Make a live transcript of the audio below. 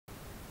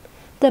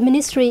The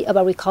Ministry of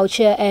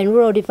Agriculture and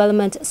Rural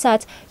Development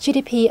said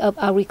GDP of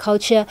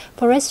agriculture,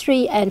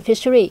 forestry and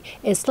fishery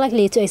is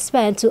likely to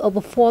expand to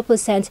over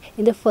 4%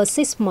 in the first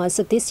 6 months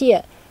of this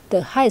year,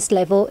 the highest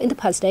level in the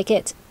past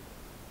decade.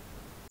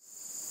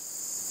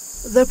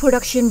 The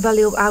production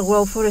value of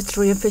agro,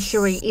 forestry and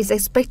fishery is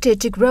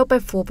expected to grow by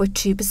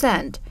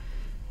 4.2%.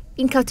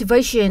 In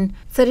cultivation,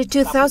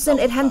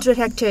 32,800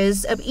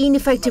 hectares of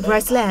ineffective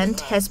rice land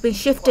has been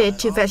shifted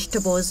to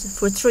vegetables,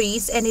 fruit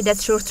trees and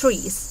industrial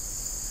trees.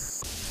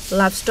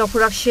 Livestock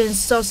production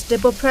saw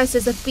stable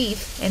prices of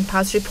beef and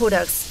poultry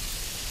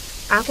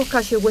products.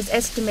 Aquaculture was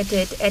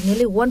estimated at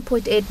nearly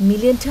 1.8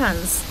 million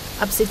tons,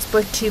 up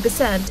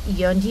 6.2%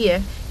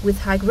 year-on-year,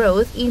 with high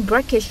growth in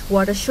brackish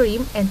water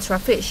shrimp and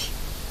trout fish.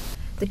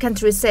 The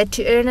country is said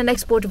to earn an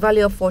export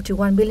value of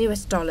 $41 billion.